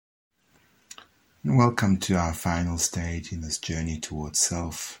And welcome to our final stage in this journey towards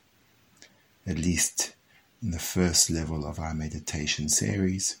self, at least in the first level of our meditation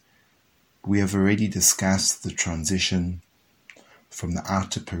series. We have already discussed the transition from the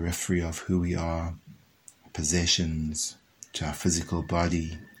outer periphery of who we are, possessions, to our physical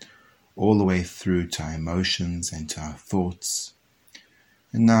body, all the way through to our emotions and to our thoughts.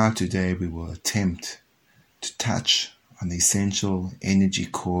 And now today we will attempt to touch on the essential energy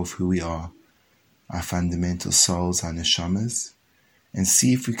core of who we are, our fundamental souls, our neshamas, and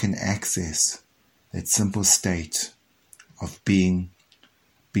see if we can access that simple state of being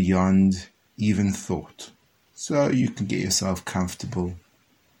beyond even thought. So you can get yourself comfortable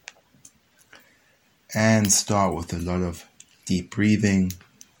and start with a lot of deep breathing,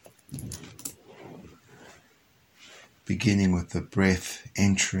 beginning with the breath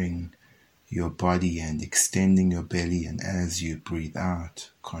entering your body and extending your belly, and as you breathe out,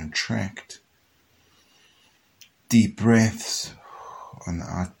 contract. Deep breaths. On the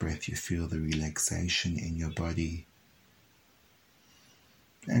out breath, you feel the relaxation in your body.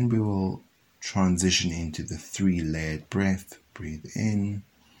 And we will transition into the 3-layered breath. Breathe in.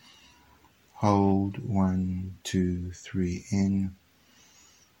 Hold 1, 2, 3 in.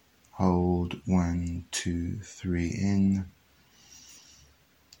 Hold 1, 2, 3 in.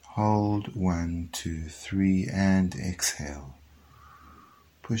 Hold 1, 2, 3 and exhale.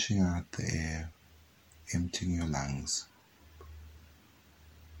 Pushing out the air, emptying your lungs.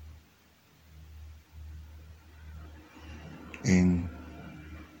 In.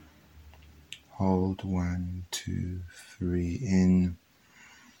 Hold 1, 2, 3 in.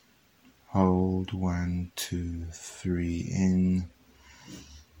 Hold 1, 2, 3 in.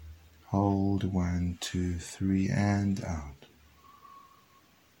 Hold 1, 2, 3 and out.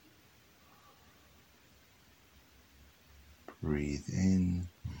 Breathe in.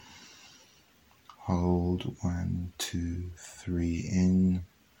 Hold 1, 2, 3 in.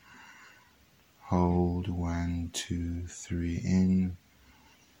 Hold 1, 2, 3 in.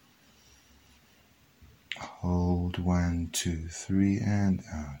 Hold 1, 2, 3 and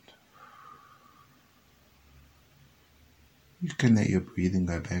out. You can let your breathing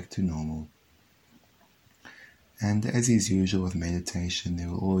go back to normal. And as is usual with meditation, there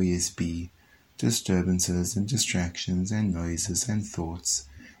will always be disturbances and distractions and noises and thoughts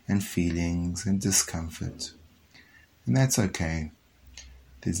and feelings and discomfort. And that's okay.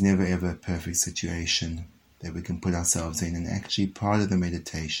 There's never ever a perfect situation that we can put ourselves in, and actually part of the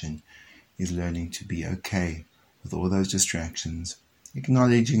meditation is learning to be okay with all those distractions,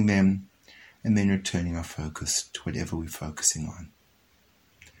 acknowledging them, and then returning our focus to whatever we're focusing on.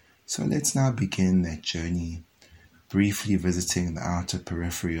 So let's now begin that journey, briefly visiting the outer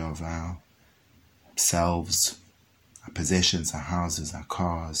periphery of our selves, our possessions, our houses, our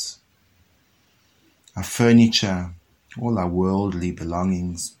cars, our furniture, all our worldly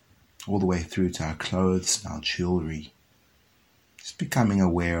belongings, all the way through to our clothes and our jewelry. Just becoming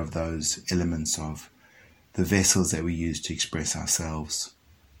aware of those elements of the vessels that we use to express ourselves.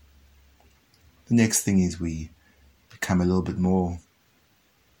 The next thing is we become a little bit more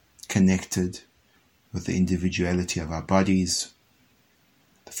connected with the individuality of our bodies,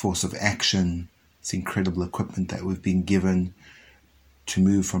 the force of action, this incredible equipment that we've been given to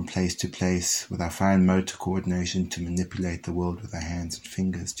move from place to place with our fine motor coordination, to manipulate the world with our hands and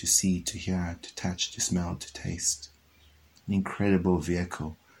fingers, to see, to hear, to touch, to smell, to taste. An incredible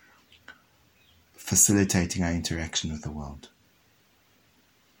vehicle facilitating our interaction with the world.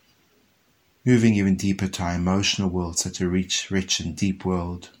 Moving even deeper to our emotional world, such a rich and deep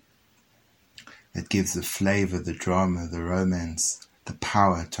world that gives the flavor, the drama, the romance, the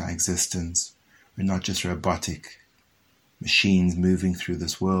power to our existence. We're not just robotic machines moving through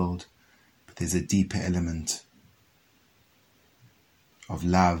this world, but there's a deeper element of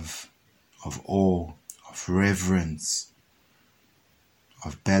love, of awe, of reverence,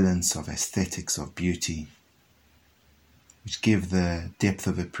 of balance, of aesthetics, of beauty, which give the depth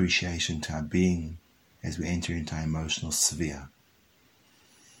of appreciation to our being as we enter into our emotional sphere.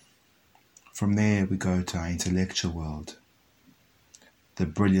 From there we go to our intellectual world, the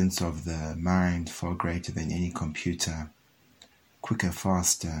brilliance of the mind, far greater than any computer, quicker,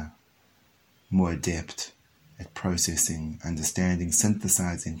 faster, more adept at processing, understanding,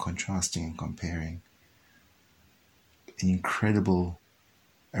 synthesizing, contrasting and comparing. An incredible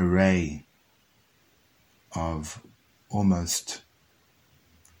array of almost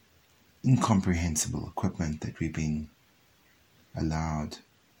incomprehensible equipment that we've been allowed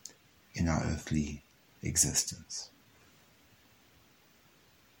in our earthly existence.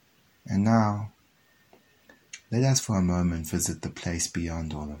 And now, let us for a moment visit the place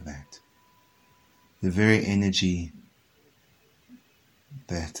beyond all of that. the very energy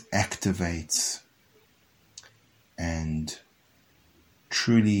that activates and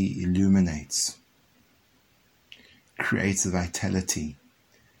truly illuminates, creates a vitality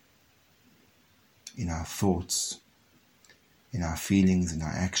in our thoughts, in our feelings, in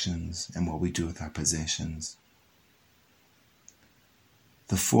our actions, and what we do with our possessions.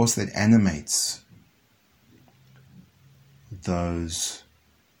 The force that animates those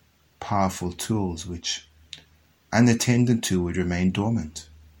powerful tools which, unattended to, would remain dormant.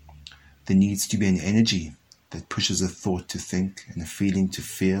 There needs to be an energy that pushes a thought to think, and a feeling to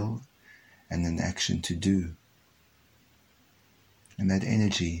feel, and an action to do. And that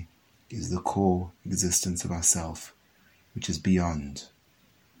energy is the core existence of ourself, which is beyond.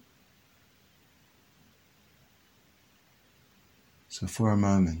 So for a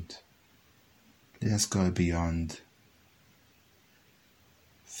moment, let us go beyond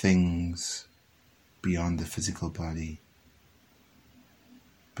things, beyond the physical body,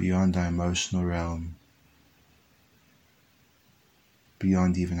 beyond our emotional realm,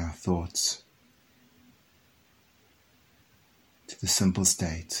 beyond even our thoughts, to the simple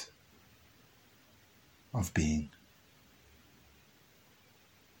state of being.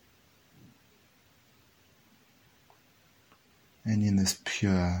 And in this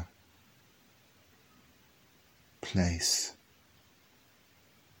pure place,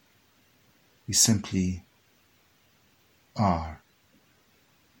 we simply are.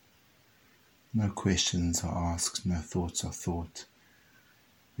 No questions are asked, no thoughts are thought.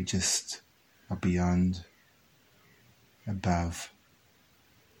 We just are beyond, above,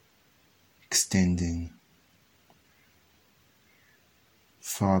 extending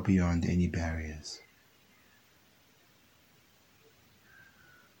far beyond any barriers.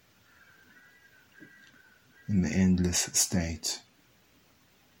 In the endless state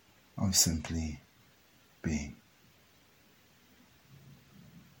of simply being.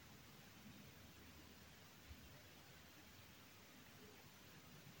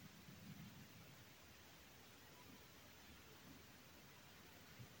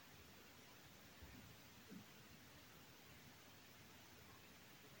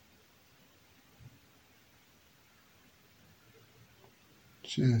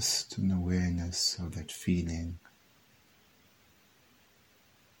 Just an awareness of that feeling.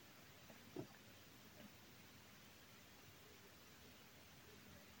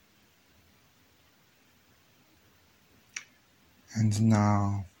 And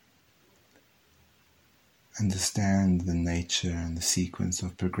now, understand the nature and the sequence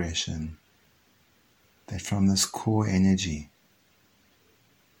of progression, that from this core energy,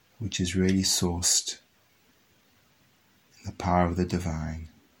 which is really sourced in the power of the divine,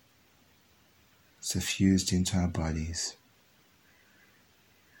 suffused into our bodies,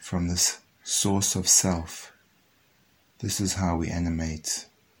 from this source of self, this is how we animate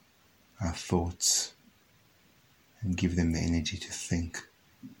our thoughts and give them the energy to think,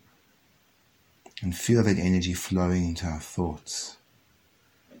 and feel that energy flowing into our thoughts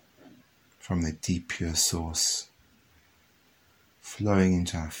from the deep pure source, flowing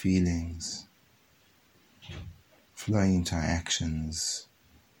into our feelings, flowing into our actions,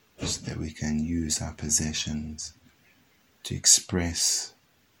 so that we can use our possessions to express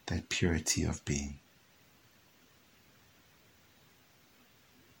that purity of being.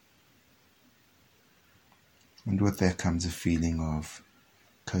 And with that comes a feeling of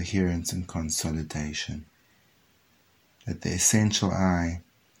coherence and consolidation. That the essential I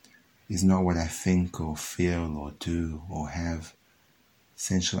is not what I think or feel or do or have.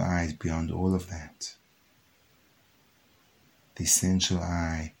 Essential I is beyond all of that. The essential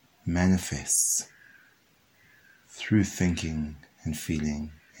I manifests through thinking and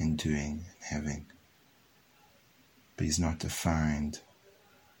feeling and doing and having, but is not defined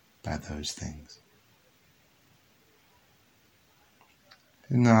by those things.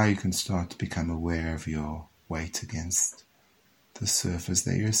 And now you can start to become aware of your weight against the surface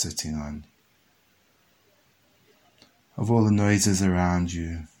that you're sitting on, of all the noises around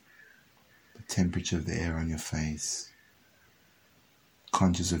you, the temperature of the air on your face,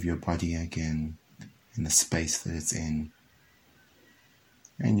 conscious of your body again in the space that it's in.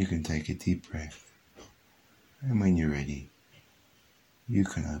 And you can take a deep breath, and when you're ready, you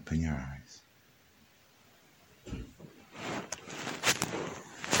can open your eyes.